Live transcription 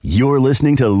You're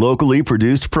listening to locally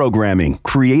produced programming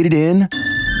created in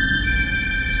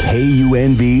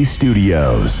KUNV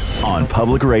Studios on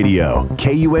Public Radio,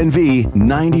 KUNV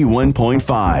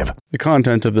 91.5. The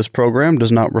content of this program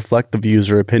does not reflect the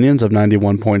views or opinions of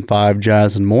 91.5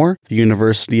 Jazz and More, the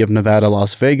University of Nevada,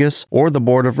 Las Vegas, or the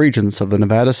Board of Regents of the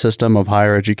Nevada System of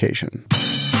Higher Education.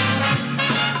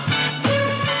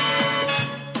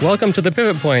 Welcome to The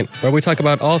Pivot Point, where we talk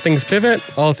about all things pivot,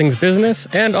 all things business,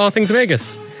 and all things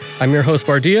Vegas. I'm your host,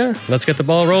 Bardia. Let's get the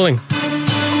ball rolling.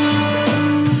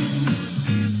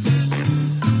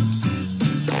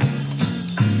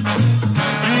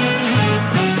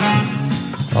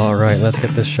 All right, let's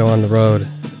get this show on the road.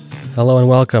 Hello and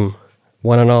welcome,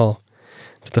 one and all,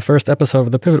 to the first episode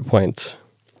of The Pivot Point.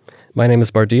 My name is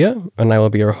Bardia, and I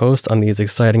will be your host on these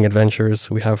exciting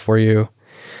adventures we have for you.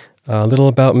 A little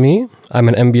about me. I'm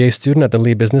an MBA student at the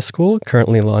Lee Business School,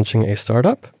 currently launching a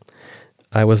startup.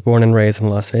 I was born and raised in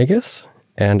Las Vegas,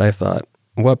 and I thought,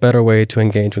 what better way to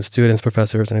engage with students,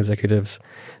 professors, and executives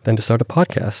than to start a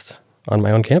podcast on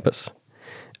my own campus?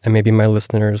 And maybe my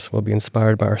listeners will be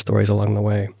inspired by our stories along the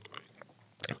way.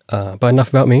 But enough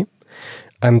about me.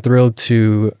 I'm thrilled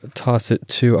to toss it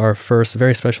to our first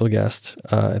very special guest,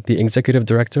 the Executive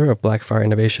Director of Blackfire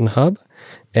Innovation Hub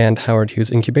and Howard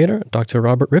Hughes Incubator, Dr.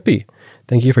 Robert Rippee.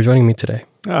 Thank you for joining me today.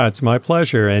 It's my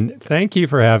pleasure, and thank you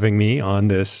for having me on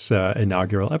this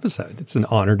inaugural episode. It's an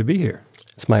honor to be here.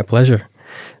 It's my pleasure.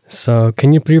 So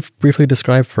can you briefly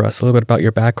describe for us a little bit about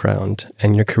your background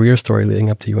and your career story leading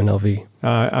up to UNLV?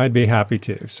 I'd be happy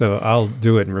to. So I'll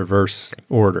do it in reverse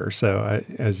order. So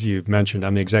as you've mentioned,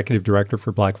 I'm the Executive Director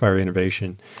for Blackfire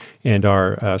Innovation and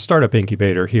our startup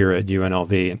incubator here at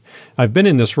UNLV. And I've been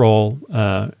in this role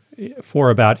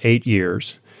for about 8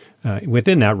 years.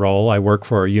 Within that role, I work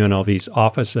for UNLV's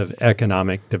Office of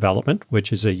Economic Development,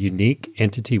 which is a unique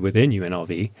entity within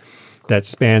UNLV that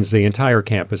spans the entire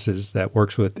campuses, that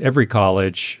works with every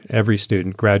college, every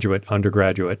student, graduate,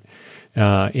 undergraduate,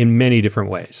 in many different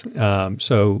ways.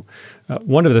 So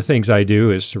one of the things I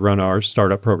do is to run our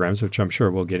startup programs, which I'm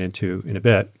sure we'll get into in a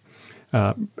bit.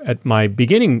 At my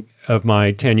beginning of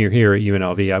my tenure here at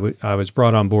UNLV, I was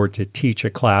brought on board to teach a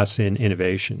class in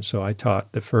innovation. So I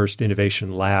taught the first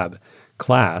innovation lab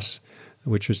class,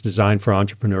 which was designed for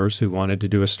entrepreneurs who wanted to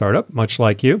do a startup, much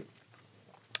like you.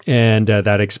 And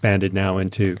that expanded now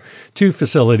into 2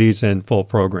 facilities and full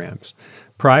programs.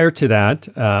 Prior to that,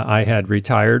 I had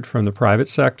retired from the private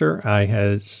sector.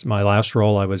 My last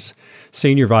role, I was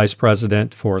Senior Vice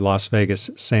President for Las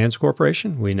Vegas Sands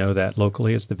Corporation. We know that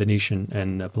locally as the Venetian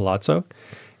and Palazzo.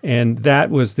 And that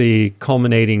was the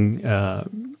culminating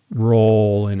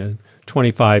role in a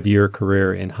 25-year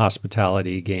career in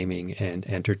hospitality, gaming, and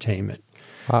entertainment.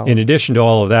 Wow. In addition to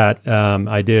all of that,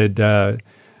 I did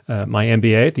my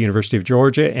MBA at the University of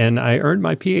Georgia, and I earned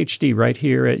my PhD right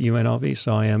here at UNLV,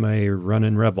 so I am a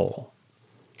running rebel.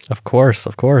 Of course,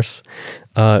 of course.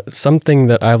 Something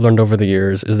that I've learned over the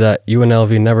years is that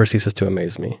UNLV never ceases to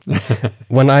amaze me.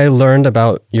 When I learned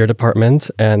about your department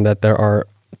and that there are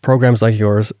programs like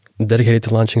yours dedicated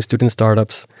to launching student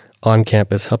startups on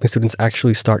campus, helping students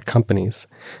actually start companies,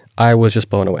 I was just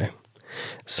blown away.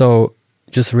 So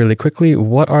just really quickly,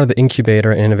 what are the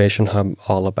Incubator and Innovation Hub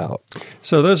all about?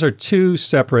 So those are 2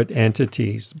 separate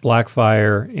entities,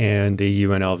 Blackfire and the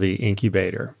UNLV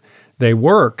Incubator. They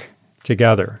work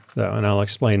together, though, and I'll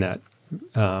explain that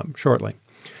shortly.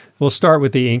 We'll start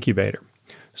with the incubator.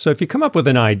 So if you come up with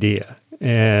an idea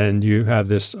and you have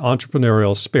this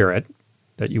entrepreneurial spirit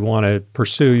that you want to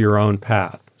pursue your own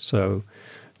path. So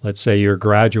let's say you're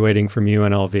graduating from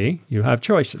UNLV, you have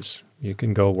choices. You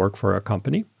can go work for a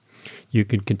company. You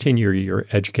can continue your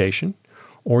education,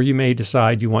 or you may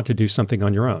decide you want to do something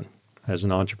on your own as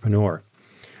an entrepreneur.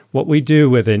 What we do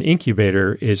with an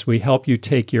incubator is we help you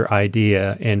take your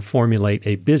idea and formulate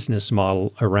a business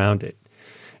model around it.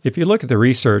 If you look at the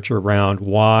research around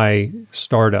why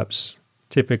startups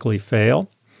typically fail,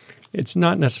 it's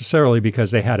not necessarily because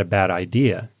they had a bad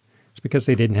idea. It's because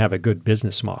they didn't have a good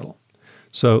business model.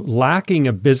 So lacking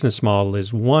a business model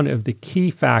is one of the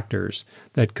key factors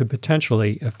that could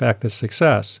potentially affect the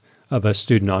success of a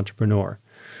student entrepreneur.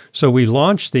 So we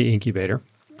launched the incubator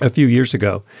a few years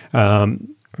ago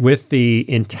with the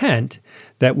intent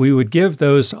that we would give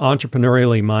those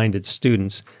entrepreneurially minded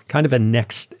students kind of a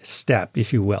next step,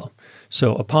 if you will.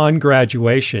 So upon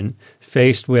graduation,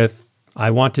 faced with,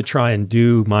 I want to try and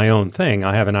do my own thing,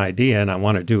 I have an idea and I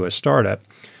want to do a startup,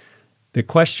 the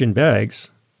question begs,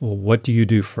 well, what do you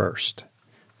do first?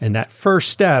 And that first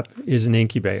step is an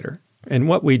incubator. And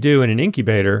what we do in an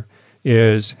incubator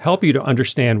is help you to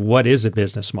understand what is a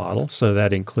business model. So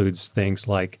that includes things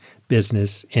like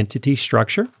business entity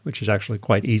structure, which is actually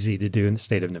quite easy to do in the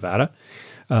state of Nevada,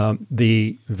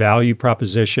 the value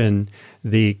proposition,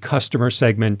 the customer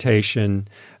segmentation,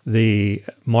 the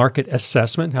market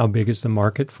assessment, how big is the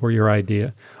market for your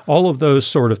idea. All of those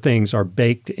sort of things are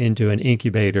baked into an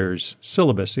incubator's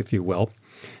syllabus, if you will,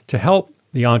 to help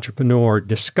the entrepreneur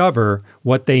discover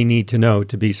what they need to know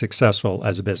to be successful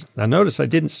as a business. Now, notice I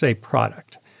didn't say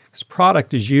product, because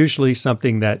product is usually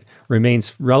something that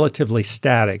remains relatively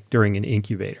static during an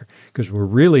incubator, because we're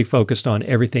really focused on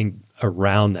everything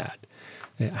around that.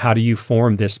 How do you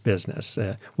form this business?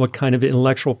 What kind of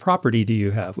intellectual property do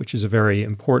you have, which is a very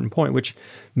important point, which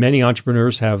many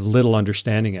entrepreneurs have little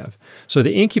understanding of. So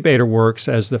the incubator works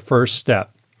as the first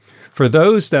step. For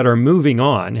those that are moving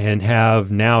on and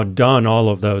have now done all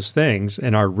of those things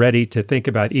and are ready to think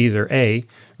about either A,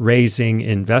 raising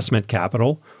investment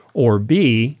capital, or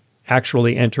B,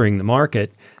 actually entering the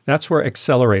market, that's where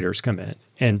accelerators come in.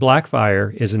 And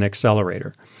Blackfire is an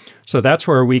accelerator. So that's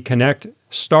where we connect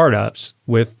startups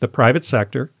with the private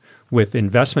sector, with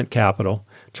investment capital,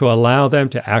 to allow them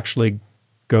to actually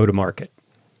go to market.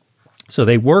 So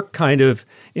they work kind of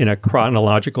in a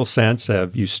chronological sense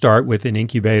of you start with an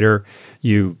incubator,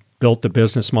 you built the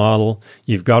business model,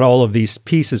 you've got all of these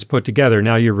pieces put together,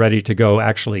 now you're ready to go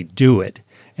actually do it.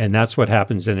 And that's what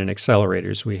happens in an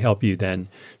accelerator. We help you then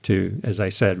to, as I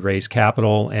said, raise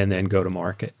capital and then go to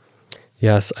market.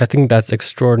 Yes, I think that's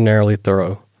extraordinarily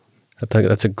thorough. I think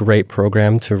that's a great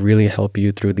program to really help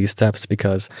you through these steps,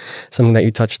 because something that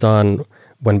you touched on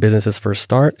when businesses first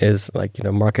start is like,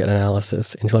 market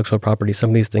analysis, intellectual property.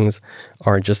 Some of these things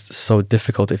are just so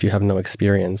difficult if you have no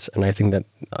experience. And I think that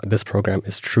this program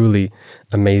is truly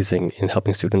amazing in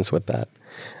helping students with that.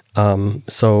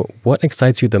 So what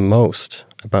excites you the most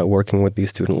about working with these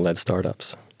student-led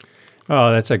startups?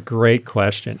 Oh, that's a great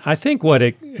question. I think what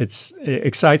it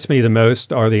excites me the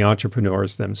most are the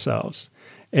entrepreneurs themselves.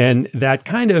 And that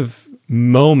kind of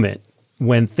moment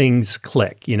when things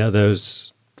click, those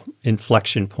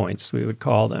inflection points, we would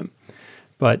call them.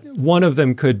 But one of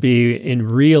them could be in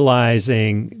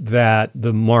realizing that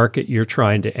the market you're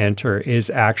trying to enter is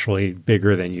actually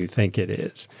bigger than you think it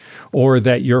is, or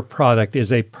that your product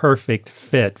is a perfect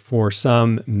fit for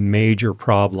some major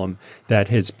problem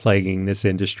that is plaguing this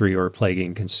industry or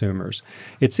plaguing consumers.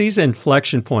 It's these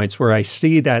inflection points where I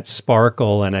see that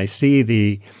sparkle and I see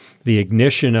the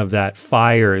ignition of that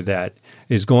fire that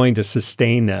is going to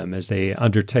sustain them as they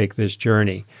undertake this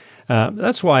journey.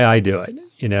 That's why I do it.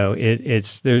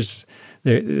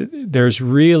 There's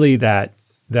really that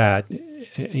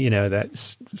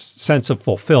sense of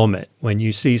fulfillment when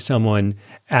you see someone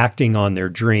acting on their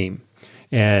dream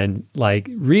and like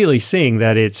really seeing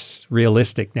that it's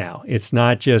realistic now. It's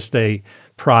not just a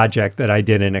project that I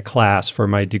did in a class for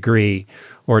my degree,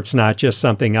 or it's not just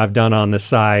something I've done on the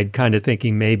side, kind of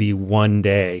thinking maybe one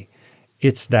day.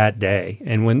 It's that day.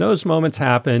 And when those moments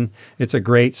happen, it's a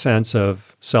great sense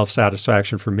of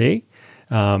self-satisfaction for me.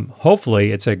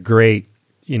 Hopefully, it's a great,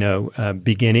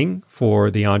 beginning for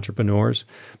the entrepreneurs.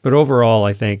 But overall,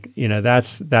 I think,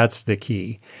 that's the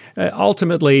key.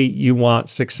 Ultimately, you want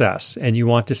success, and you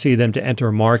want to see them to enter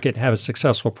a market, have a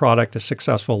successful product, a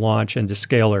successful launch, and to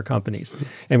scale their companies.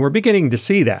 And we're beginning to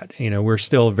see that. We're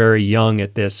still very young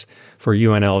at this for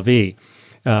UNLV.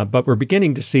 But we're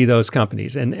beginning to see those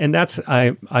companies. And that's,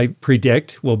 I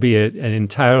predict, will be an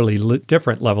entirely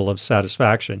different level of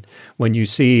satisfaction when you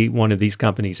see one of these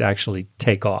companies actually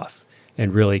take off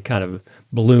and really kind of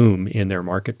bloom in their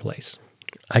marketplace.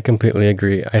 I completely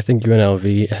agree. I think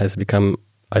UNLV has become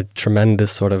a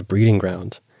tremendous sort of breeding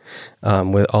ground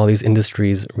with all these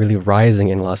industries really rising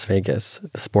in Las Vegas,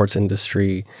 the sports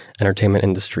industry, entertainment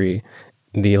industry.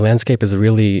 The landscape is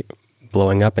really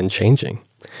blowing up and changing.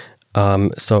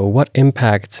 So what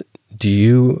impact do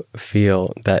you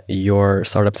feel that your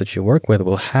startups that you work with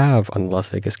will have on the Las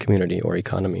Vegas community or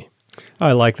economy?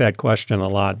 I like that question a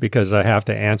lot because I have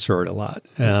to answer it a lot.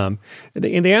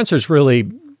 The answer is really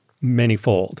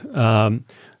manyfold.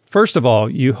 First of all,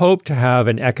 you hope to have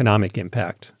an economic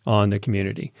impact on the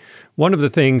community. One of the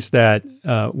things that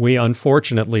we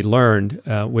unfortunately learned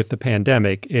with the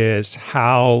pandemic is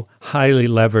how highly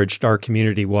leveraged our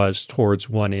community was towards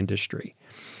one industry.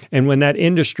 And when that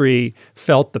industry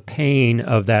felt the pain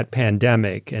of that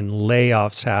pandemic and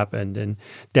layoffs happened and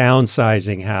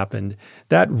downsizing happened,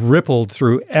 that rippled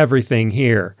through everything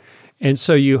here. And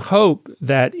so you hope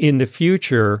that in the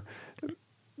future,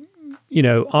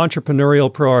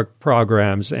 entrepreneurial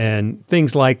programs and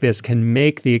things like this can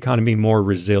make the economy more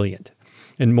resilient,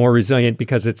 and more resilient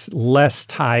because it's less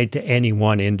tied to any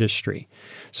one industry.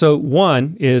 So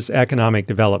one is economic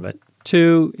development.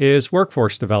 Two is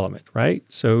workforce development, right?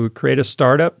 So create a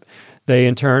startup. They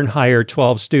in turn hire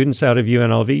 12 students out of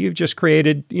UNLV. You've just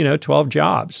created, 12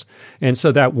 jobs. And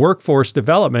so that workforce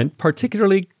development,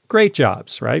 particularly great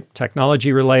jobs, right?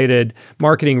 Technology related,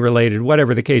 marketing related,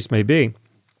 whatever the case may be.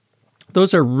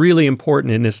 Those are really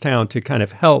important in this town to kind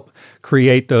of help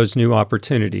create those new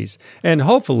opportunities and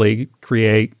hopefully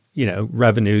create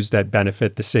revenues that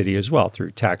benefit the city as well through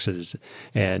taxes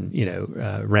and,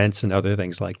 rents and other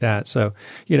things like that. So,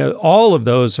 all of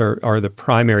those are the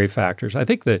primary factors. I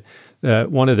think that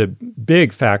one of the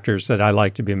big factors that I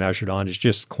like to be measured on is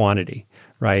just quantity,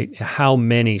 right? How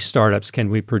many startups can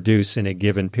we produce in a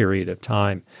given period of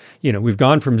time? We've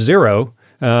gone from zero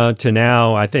to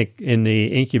now, I think in the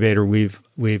incubator,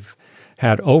 we've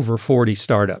had over 40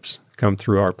 startups come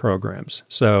through our programs.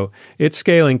 So it's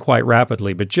scaling quite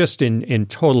rapidly, but just in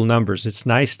total numbers, it's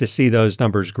nice to see those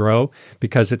numbers grow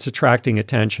because it's attracting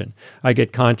attention. I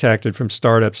get contacted from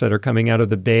startups that are coming out of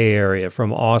the Bay Area,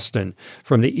 from Austin,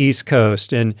 from the East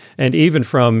Coast, and even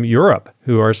from Europe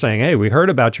who are saying, hey, we heard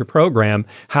about your program.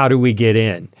 How do we get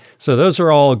in? So those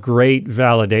are all great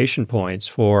validation points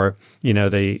for,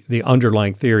 the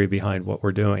underlying theory behind what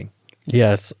we're doing.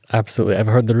 Yes, absolutely. I've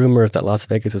heard the rumors that Las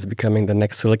Vegas is becoming the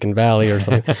next Silicon Valley or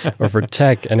something, or for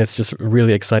tech, and it's just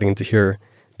really exciting to hear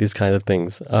these kinds of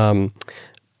things.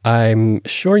 I'm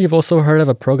sure you've also heard of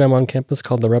a program on campus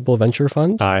called the Rebel Venture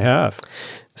Fund. I have.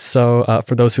 So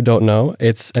for those who don't know,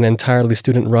 it's an entirely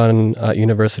student-run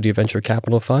university venture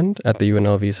capital fund at the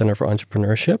UNLV Center for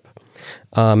Entrepreneurship.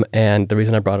 And the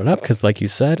reason I brought it up, because like you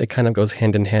said, it kind of goes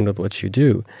hand in hand with what you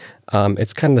do.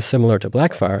 It's kind of similar to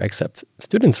Blackfire, except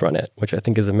students run it, which I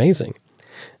think is amazing.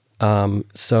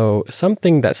 So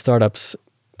something that startups,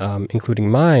 including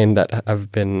mine, that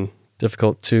have been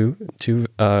difficult to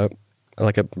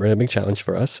like a really big challenge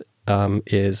for us,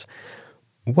 is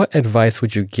what advice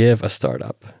would you give a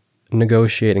startup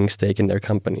negotiating stake in their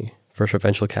company for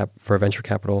venture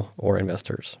capital or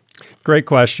investors? Great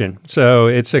question. So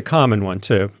it's a common one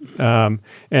too. And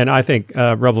I think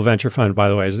Rebel Venture Fund, by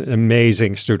the way, is an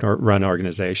amazing student-run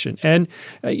organization. And,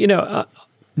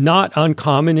 not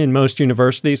uncommon in most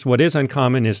universities. What is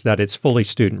uncommon is that it's fully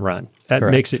student-run. That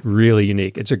Correct. Makes it really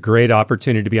unique. It's a great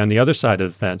opportunity to be on the other side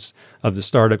of the fence of the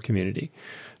startup community.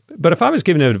 But if I was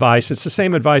giving advice, it's the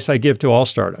same advice I give to all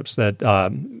startups that,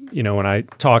 when I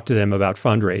talk to them about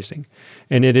fundraising.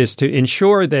 And it is to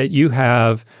ensure that you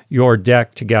have your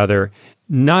deck together,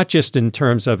 not just in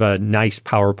terms of a nice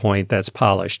PowerPoint that's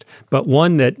polished, but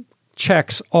one that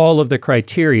checks all of the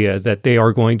criteria that they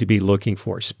are going to be looking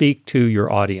for. Speak to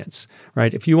your audience,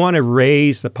 right? If you want to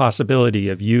raise the possibility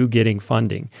of you getting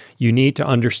funding, you need to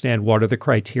understand what are the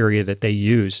criteria that they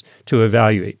use to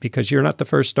evaluate, because you're not the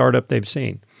first startup they've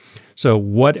seen. So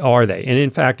what are they? And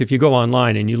in fact, if you go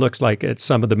online and you look at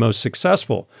some of the most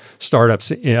successful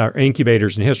startups,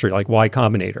 incubators in history, like Y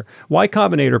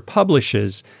Combinator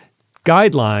publishes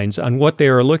guidelines on what they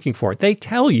are looking for. They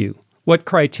tell you what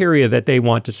criteria that they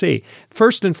want to see.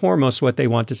 First and foremost, what they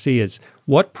want to see is,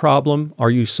 what problem are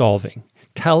you solving?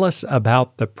 Tell us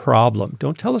about the problem.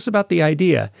 Don't tell us about the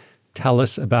idea. Tell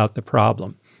us about the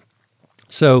problem.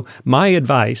 So my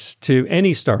advice to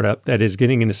any startup that is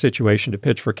getting in a situation to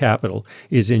pitch for capital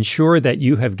is ensure that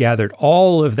you have gathered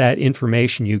all of that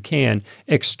information you can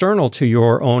external to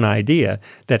your own idea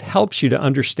that helps you to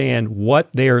understand what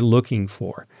they're looking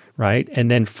for, right? And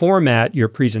then format your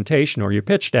presentation or your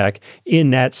pitch deck in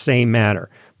that same manner.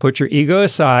 Put your ego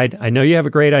aside. I know you have a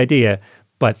great idea,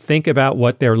 but think about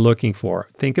what they're looking for.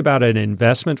 Think about an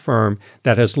investment firm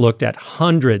that has looked at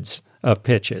hundreds of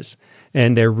pitches,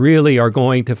 and they really are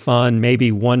going to fund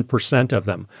maybe 1% of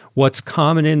them. What's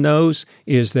common in those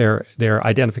is their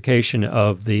identification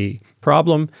of the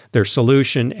problem, their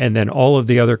solution, and then all of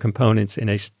the other components in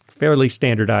a fairly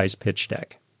standardized pitch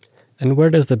deck. And where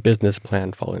does the business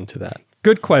plan fall into that?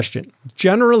 Good question.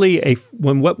 Generally,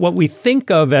 what we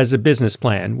think of as a business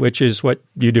plan, which is what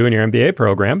you do in your MBA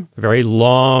program, a very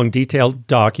long, detailed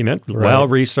document, Right.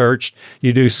 well-researched.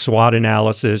 You do SWOT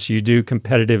analysis, you do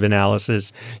competitive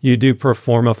analysis, you do pro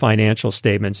forma financial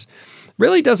statements,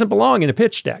 really doesn't belong in a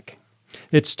pitch deck.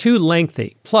 It's too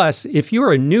lengthy. Plus, if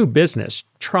you're a new business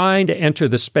trying to enter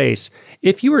the space,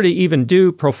 if you were to even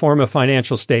do pro forma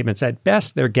financial statements, at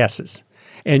best, they're guesses.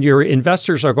 And your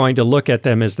investors are going to look at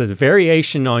them as the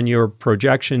variation on your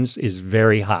projections is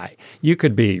very high. You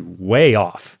could be way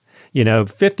off,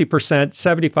 50%,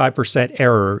 75%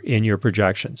 error in your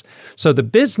projections. So the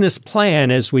business plan,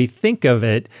 as we think of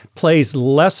it, plays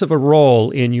less of a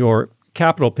role in your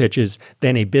capital pitches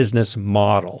than a business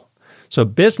model. So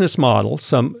business model,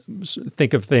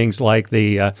 think of things like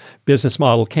the business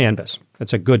model canvas.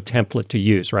 That's a good template to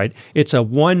use, right? It's a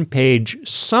one-page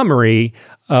summary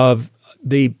of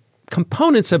the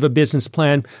components of a business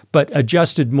plan, but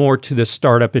adjusted more to the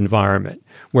startup environment,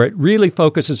 where it really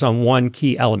focuses on one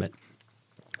key element,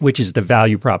 which is the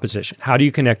value proposition. How do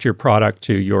you connect your product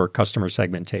to your customer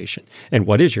segmentation? And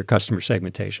what is your customer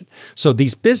segmentation? So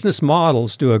these business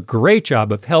models do a great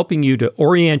job of helping you to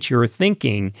orient your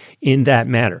thinking in that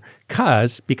manner,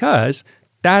 because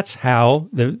that's how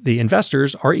the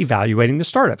investors are evaluating the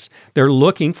startups. They're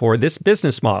looking for this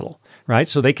business model, right?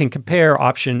 So they can compare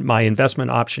my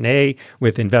investment option A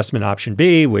with investment option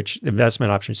B, which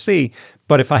investment option C.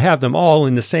 But if I have them all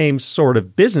in the same sort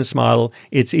of business model,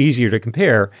 it's easier to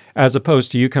compare, as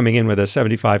opposed to you coming in with a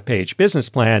 75-page business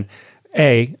plan.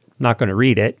 I'm not going to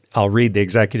read it. I'll read the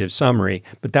executive summary,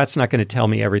 but that's not going to tell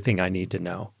me everything I need to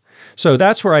know. So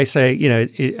that's where I say,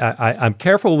 I'm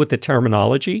careful with the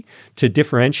terminology to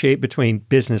differentiate between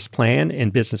business plan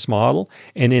and business model.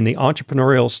 And in the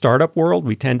entrepreneurial startup world,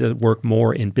 we tend to work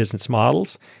more in business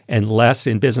models and less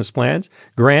in business plans.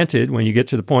 Granted, when you get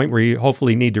to the point where you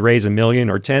hopefully need to raise $1 million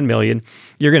or $10 million,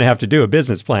 you're going to have to do a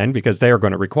business plan because they are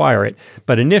going to require it.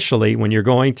 But initially, when you're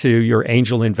going to your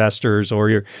angel investors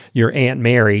or your Aunt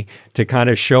Mary to kind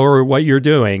of show her what you're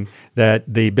doing, that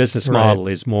the business model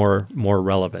is more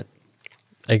relevant.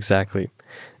 Exactly.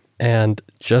 And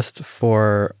just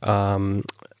for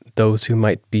those who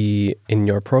might be in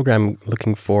your program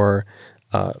looking for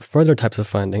further types of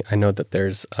funding, I know that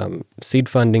there's seed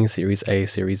funding, Series A,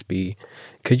 Series B.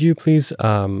 Could you please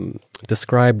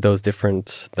describe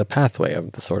the pathway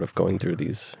of the sort of going through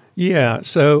these? Yeah.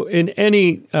 So in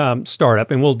any startup,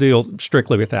 and we'll deal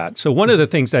strictly with that. So one of the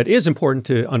things that is important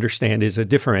to understand is a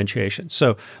differentiation.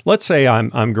 So let's say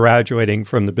I'm graduating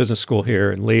from the business school here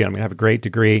in Lee. I'm going to have a great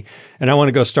degree, and I want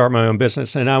to go start my own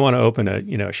business, and I want to open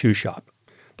a shoe shop.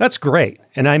 That's great,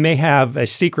 and I may have a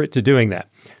secret to doing that.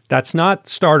 That's not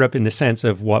startup in the sense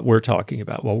of what we're talking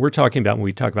about. What we're talking about when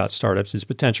we talk about startups is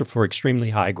potential for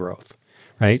extremely high growth,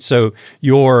 right? So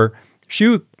your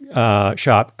shoe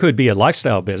shop could be a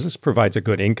lifestyle business, provides a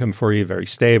good income for you, very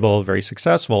stable, very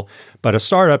successful. But a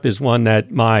startup is one that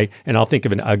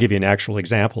I'll give you an actual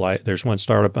example. There's one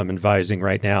startup I'm advising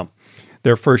right now.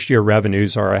 Their first year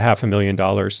revenues are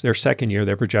 $500,000. Their second year,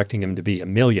 they're projecting them to be $1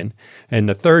 million. And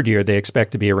the third year, they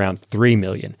expect to be around $3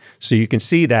 million. So you can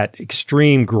see that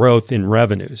extreme growth in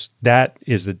revenues. That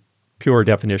is the pure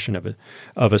definition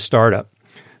of a startup.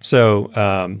 So,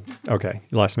 okay,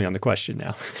 you lost me on the question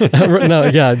now. No,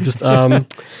 yeah, just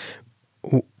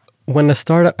when a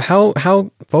startup,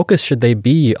 how focused should they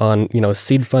be on,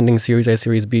 seed funding, Series A,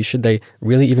 Series B? Should they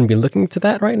really even be looking to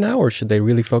that right now, or should they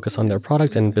really focus on their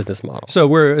product and business model? So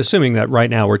we're assuming that right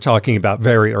now we're talking about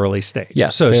very early stage.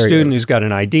 Yes. So a student who's got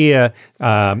an idea,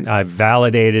 I've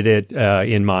validated it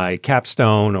in my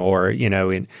capstone or,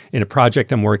 in a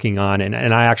project I'm working on,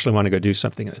 and I actually want to go do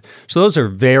something. So those are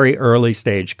very early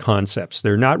stage concepts.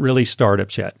 They're not really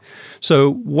startups yet.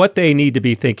 So what they need to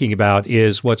be thinking about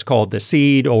is what's called the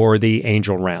seed or the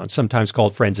angel round, sometimes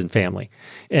called friends and family.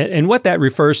 And what that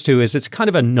refers to is it's kind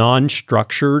of a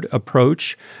non-structured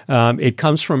approach. It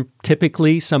comes from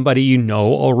typically somebody you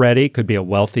know already, could be a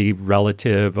wealthy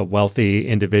relative, a wealthy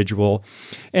individual.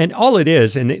 And all it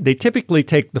is, and they typically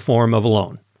take the form of a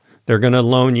loan. They're going to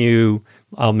loan you,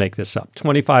 I'll make this up,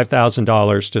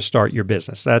 $25,000 to start your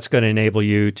business. That's going to enable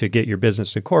you to get your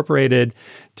business incorporated,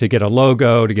 to get a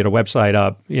logo, to get a website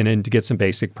up, and to get some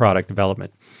basic product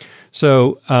development.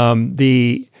 So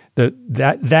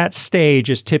that stage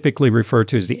is typically referred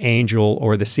to as the angel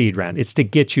or the seed round. It's to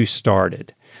get you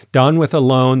started, done with a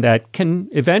loan that can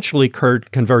eventually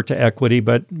convert to equity,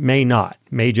 but may not.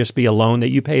 May just be a loan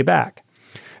that you pay back.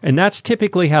 And that's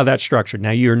typically how that's structured.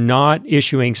 Now, you're not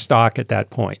issuing stock at that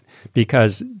point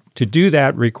because to do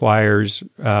that requires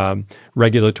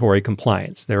regulatory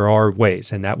compliance. There are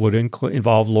ways, and that would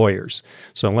involve lawyers.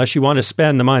 So unless you want to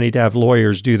spend the money to have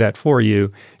lawyers do that for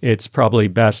you, it's probably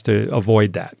best to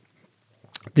avoid that.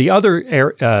 The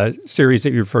other series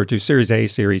that you refer to, Series A,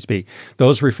 Series B,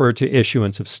 those refer to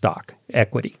issuance of stock,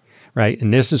 equity. Right?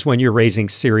 And this is when you're raising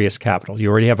serious capital.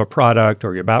 You already have a product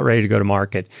or you're about ready to go to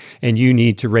market, and you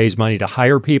need to raise money to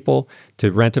hire people, to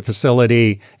rent a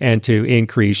facility, and to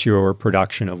increase your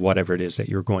production of whatever it is that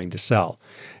you're going to sell.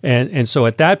 And so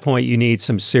at that point, you need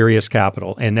some serious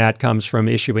capital, and that comes from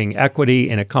issuing equity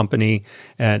in a company.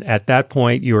 And at that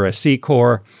point, you're a C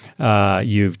Corp.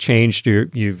 You've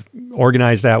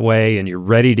organized that way, and you're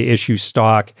ready to issue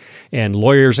stock, and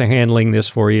lawyers are handling this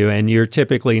for you, and you're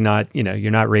typically not,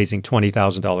 you're not raising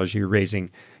 $20,000. You're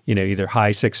raising, either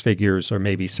high six figures or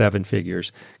maybe seven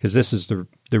figures, because this is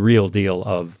the real deal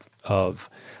of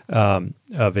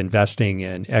investing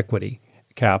in equity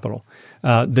capital.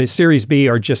 The Series B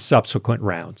are just subsequent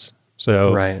rounds.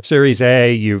 So Right. Series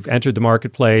A, you've entered the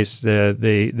marketplace.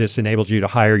 This enabled you to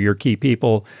hire your key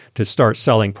people to start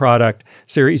selling product.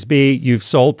 Series B, you've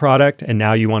sold product, and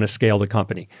now you want to scale the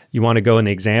company. You want to go in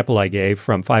the example I gave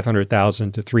from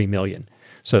 500,000 to 3 million.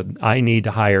 So I need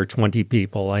to hire 20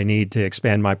 people. I need to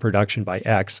expand my production by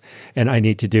X, and I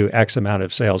need to do X amount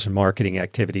of sales and marketing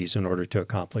activities in order to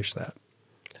accomplish that.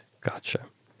 Gotcha.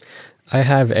 I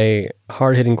have a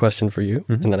hard-hitting question for you,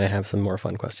 and then I have some more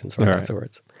fun questions right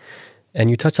afterwards. And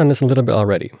you touched on this a little bit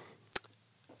already.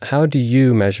 How do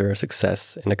you measure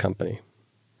success in a company?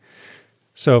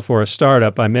 So for a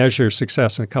startup, I measure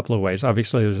success in a couple of ways.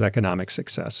 Obviously, there's economic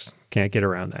success. Can't get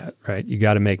around that, right? You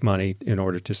got to make money in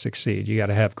order to succeed. You got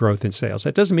to have growth in sales.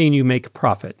 That doesn't mean you make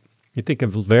profit. You think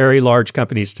of very large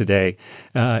companies today,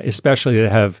 especially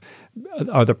that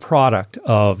are the product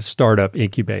of startup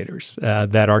incubators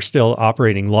that are still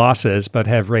operating losses but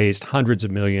have raised hundreds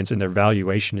of millions, and their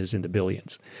valuation is in the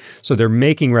billions. So they're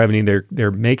making revenue,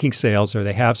 they're making sales, or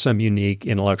they have some unique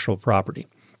intellectual property.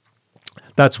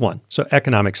 That's one. So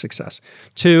economic success.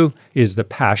 Two is the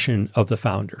passion of the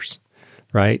founders.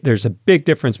 Right? There's a big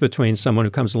difference between someone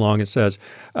who comes along and says,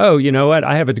 oh, you know what?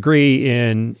 I have a degree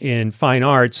in fine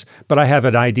arts, but I have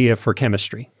an idea for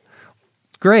chemistry.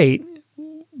 Great.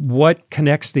 What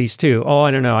connects these two? Oh,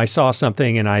 I don't know. I saw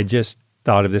something and I just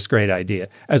thought of this great idea.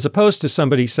 As opposed to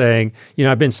somebody saying,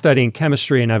 I've been studying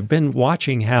chemistry and I've been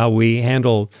watching how we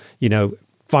handle,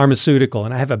 pharmaceutical,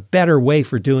 and I have a better way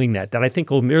for doing that I think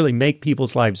will merely make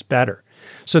people's lives better.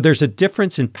 So there's a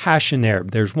difference in passion there.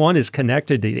 There's one is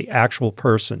connected to the actual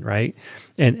person, right?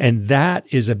 And that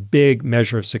is a big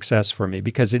measure of success for me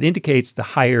because it indicates the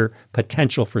higher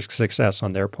potential for success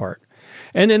on their part.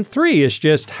 And then three is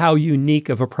just how unique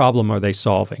of a problem are they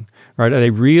solving, right? Are they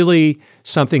really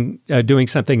doing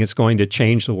something that's going to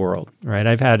change the world, right?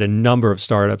 I've had a number of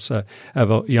startups. I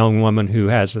have a young woman who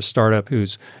has a startup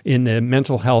who's in the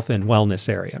mental health and wellness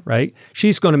area, right?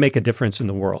 She's going to make a difference in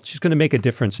the world. She's going to make a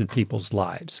difference in people's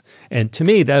lives. And to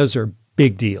me, those are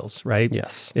big deals, right?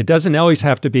 Yes. It doesn't always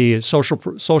have to be a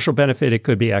social benefit. It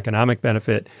could be economic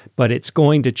benefit, but it's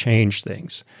going to change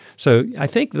things. So I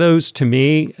think those, to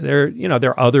me, there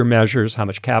are other measures. How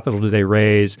much capital do they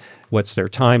raise? What's their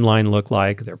timeline look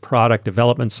like? Their product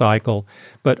development cycle.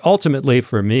 But ultimately,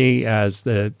 for me, as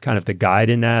the kind of the guide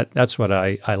in that, that's what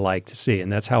I like to see,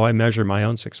 and that's how I measure my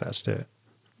own success too.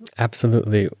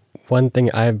 Absolutely. One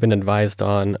thing I've been advised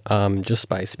on just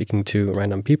by speaking to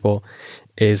random people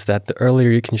is that the earlier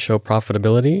you can show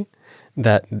profitability,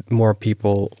 that more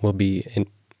people will be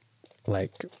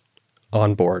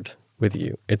on board with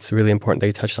you. It's really important that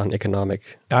you touched on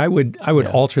economic. I would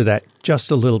alter that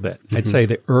just a little bit. I'd say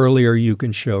the earlier you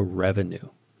can show revenue.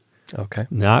 Okay.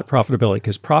 Not profitability,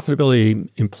 because profitability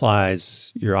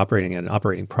implies you're operating at an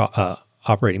operating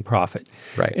profit.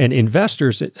 Right. And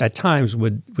investors at times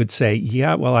would say,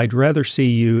 yeah, well, I'd rather see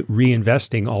you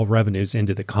reinvesting all revenues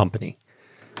into the company,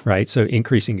 right? So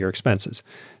increasing your expenses.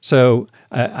 So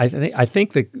I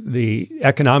think the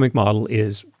economic model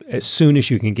is as soon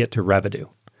as you can get to revenue.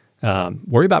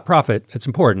 Worry about profit. It's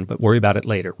important, but worry about it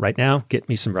later. Right now, get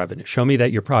me some revenue. Show me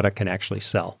that your product can actually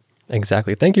sell.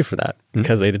 Exactly. Thank you for that,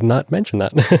 because they did not mention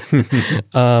that.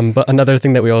 But another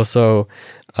thing that we also,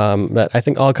 that I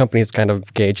think all companies kind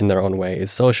of gauge in their own way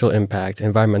is social impact,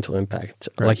 environmental impact.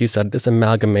 Right. Like you said, this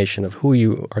amalgamation of who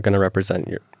you are going to represent,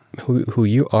 who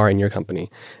you are in your company,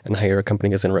 and how your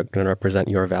company is going to represent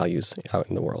your values out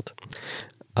in the world.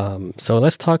 So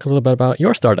let's talk a little bit about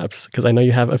your startups, because I know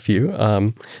you have a few.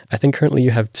 I think currently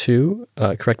you have two.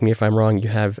 Correct me if I'm wrong. You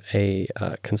have a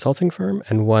consulting firm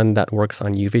and one that works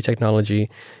on UV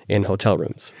technology in hotel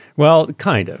rooms. Well,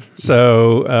 kind of.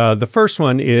 So the first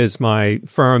one is my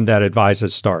firm that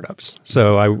advises startups.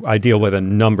 So I deal with a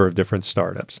number of different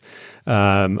startups.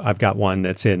 I've got one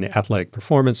that's in the athletic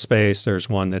performance space. There's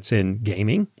one that's in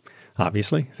gaming.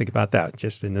 Obviously, think about that,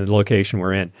 just in the location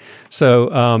we're in.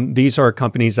 So these are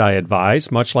companies I advise,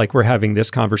 much like we're having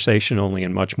this conversation, only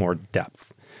in much more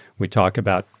depth. We talk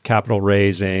about capital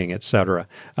raising, et cetera.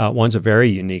 One's a very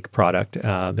unique product.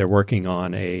 They're working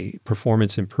on a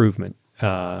performance improvement,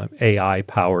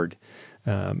 AI-powered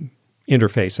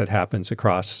interface that happens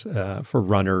across for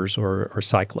runners or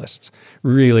cyclists.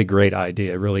 Really great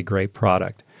idea, really great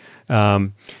product.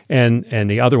 And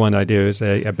the other one I do is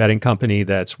a betting company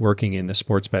that's working in the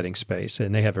sports betting space,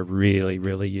 and they have a really,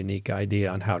 really unique idea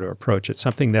on how to approach it,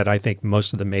 something that I think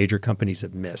most of the major companies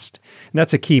have missed. And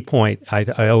that's a key point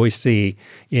I always see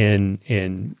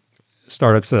in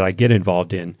startups that I get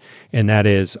involved in, and that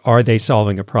is, are they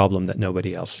solving a problem that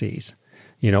nobody else sees,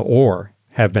 or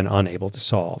have been unable to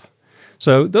solve?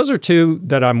 So those are two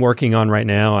that I'm working on right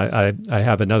now. I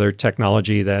have another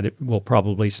technology that it will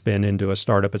probably spin into a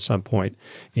startup at some point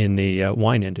in the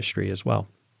wine industry as well.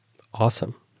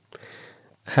 Awesome.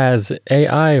 Has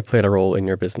AI played a role in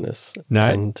your business?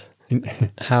 Not, And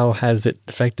how has it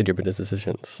affected your business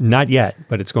decisions? Not yet,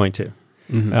 but it's going to.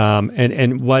 Mm-hmm.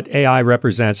 And what AI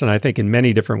represents, and I think in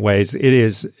many different ways, it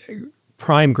is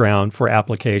prime ground for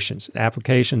applications.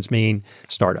 Applications mean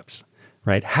startups.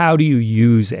 Right? How do you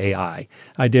use AI?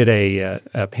 I did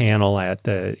a panel at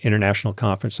the International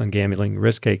Conference on Gambling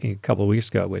Risk-Taking a couple of weeks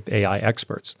ago with AI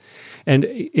experts. And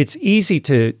it's easy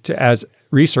to as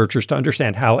researchers, to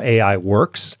understand how AI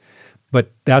works,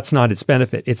 but that's not its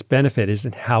benefit. Its benefit is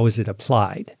in how is it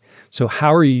applied. So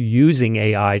how are you using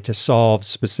AI to solve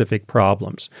specific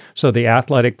problems? So the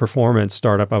athletic performance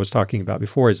startup I was talking about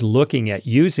before is looking at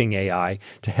using AI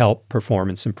to help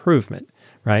performance improvement.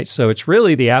 Right? So it's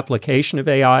really the application of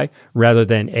AI rather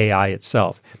than AI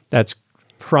itself. That's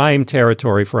prime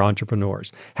territory for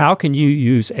entrepreneurs. How can you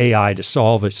use AI to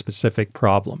solve a specific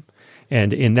problem?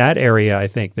 And in that area, I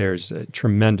think there's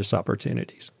tremendous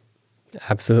opportunities.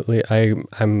 Absolutely.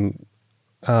 I'm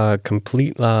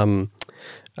complete.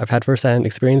 I've had firsthand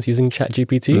experience using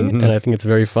ChatGPT, and I think it's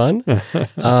very fun.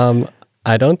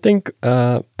 I don't think,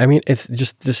 it's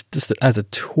just as a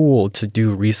tool to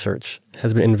do research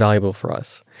has been invaluable for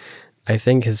us. I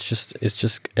think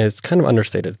it's kind of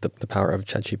understated, the power of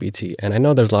ChatGPT. And I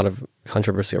know there's a lot of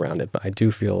controversy around it, but I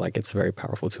do feel like it's a very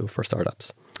powerful tool for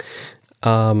startups.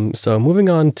 So moving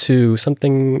on to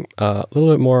something a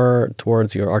little bit more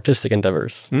towards your artistic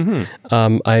endeavors.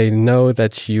 I know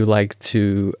that you like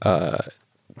to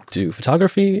do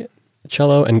photography,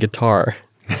 cello, and guitar.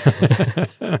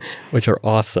 Which are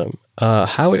awesome.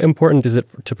 How important is it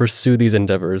to pursue these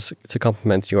endeavors to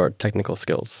complement your technical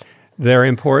skills? They're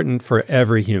important for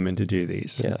every human to do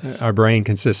these. Yes. Our brain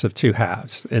consists of two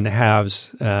halves, and the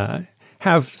halves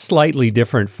have slightly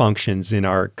different functions in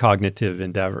our cognitive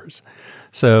endeavors.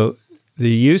 So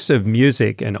the use of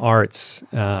music and arts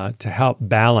to help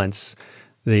balance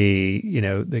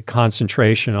the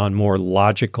concentration on more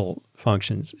logical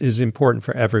functions is important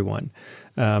for everyone.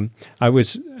 I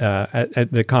was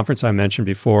at the conference I mentioned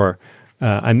before.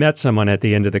 I met someone at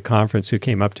the end of the conference who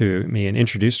came up to me and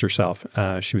introduced herself.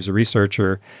 She was a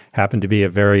researcher, happened to be a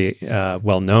very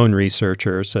well-known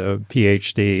researcher, so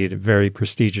PhD at a very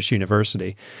prestigious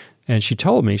university. And she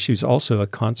told me she was also a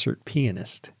concert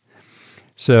pianist.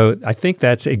 So I think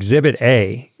that's exhibit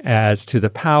A as to the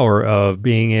power of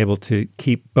being able to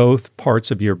keep both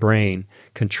parts of your brain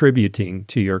contributing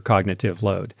to your cognitive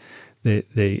load.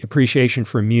 The appreciation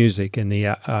for music and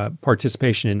the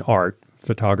participation in art,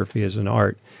 photography as an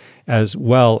art, as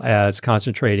well as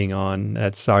concentrating on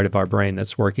that side of our brain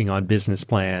that's working on business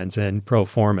plans and pro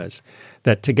formas,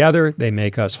 that together they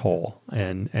make us whole.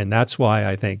 And that's why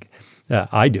I think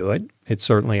I do it. It's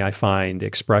certainly, I find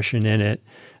expression in it.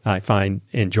 I find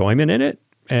enjoyment in it.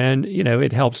 And,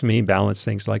 it helps me balance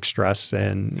things like stress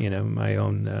and, my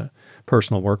own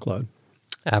personal workload.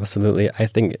 Absolutely. I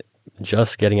think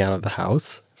just getting out of the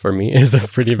house for me is a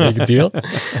pretty big deal.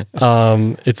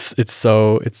 It's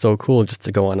so cool just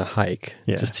to go on a hike,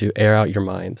 just to air out your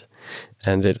mind,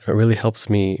 and it really helps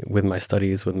me with my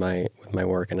studies, with my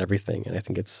work and everything. And I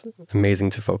think it's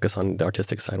amazing to focus on the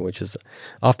artistic side, which is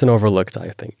often overlooked, I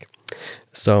think.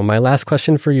 So my last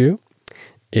question for you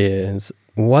is,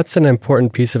 what's an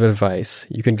important piece of advice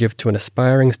you can give to an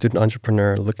aspiring student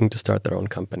entrepreneur looking to start their own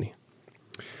company?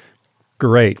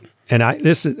 Great. And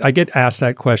I get asked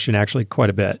that question actually quite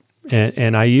a bit.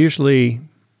 And I usually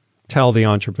tell the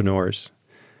entrepreneurs,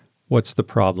 what's the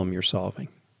problem you're solving?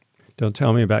 Don't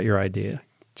tell me about your idea.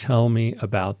 Tell me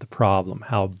about the problem.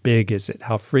 How big is it?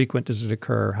 How frequent does it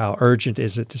occur? How urgent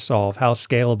is it to solve? How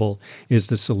scalable is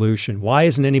the solution? Why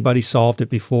hasn't anybody solved it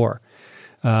before?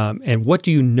 And what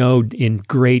do you know in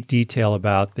great detail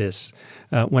about this?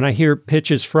 When I hear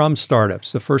pitches from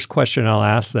startups, the first question I'll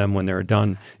ask them when they're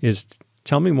done is,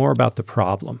 tell me more about the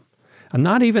problem. I'm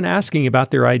not even asking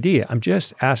about their idea. I'm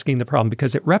just asking the problem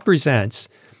because it represents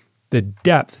the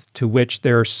depth to which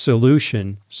their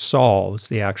solution solves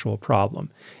the actual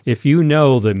problem. If you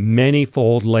know the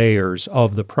many-fold layers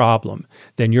of the problem,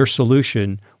 then your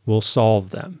solution will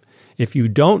solve them. If you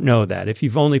don't know that, if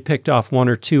you've only picked off one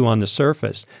or two on the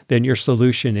surface, then your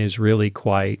solution is really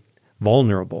quite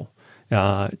vulnerable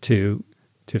to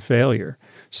failure.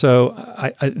 So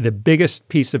the biggest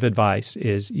piece of advice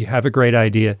is you have a great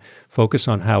idea, focus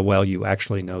on how well you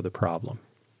actually know the problem.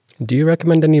 Do you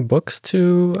recommend any books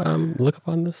to look up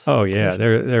on this? Oh, yeah.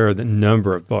 There are a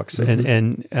number of books.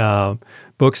 And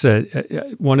books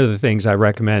that one of the things I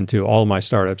recommend to all my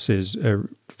startups is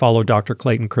follow Dr.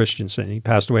 Clayton Christensen. He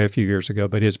passed away a few years ago,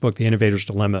 but his book, The Innovator's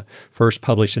Dilemma, first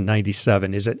published in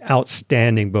 1997, is an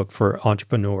outstanding book for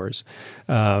entrepreneurs.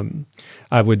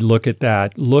 I would look at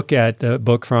that. Look at the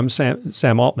book from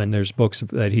Sam Altman. There's books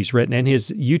that he's written, and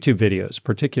his YouTube videos,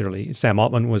 particularly. Sam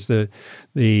Altman was the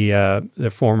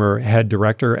former head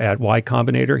director at Y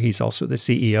Combinator. He's also the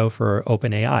CEO for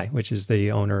OpenAI, which is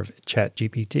the owner of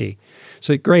ChatGPT.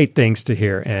 So great things to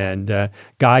hear. And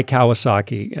Guy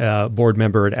Kawasaki, board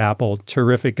member at Apple,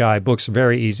 terrific guy. Book's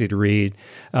very easy to read.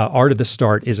 Art of the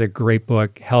Start is a great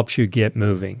book, helps you get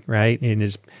moving, right? In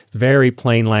his very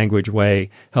plain language way,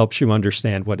 helps you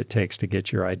understand what it takes to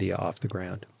get your idea off the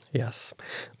ground. Yes.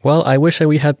 Well, I wish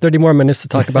we had 30 more minutes to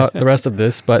talk about the rest of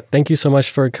this, but thank you so much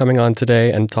for coming on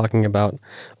today and talking about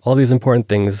all these important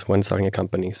things when starting a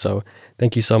company. So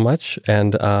thank you so much.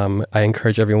 And I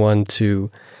encourage everyone to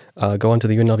go onto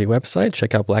the UNLV website,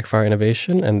 check out Blackfire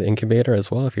Innovation and the incubator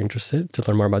as well if you're interested to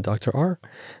learn more about Dr. R.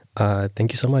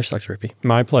 Thank you so much, Dr. Rippee.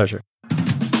 My pleasure.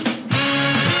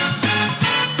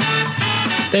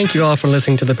 Thank you all for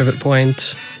listening to The Pivot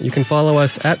Point. You can follow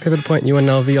us at Pivot Point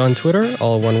UNLV on Twitter,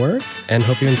 all one word, and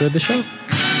hope you enjoyed the show.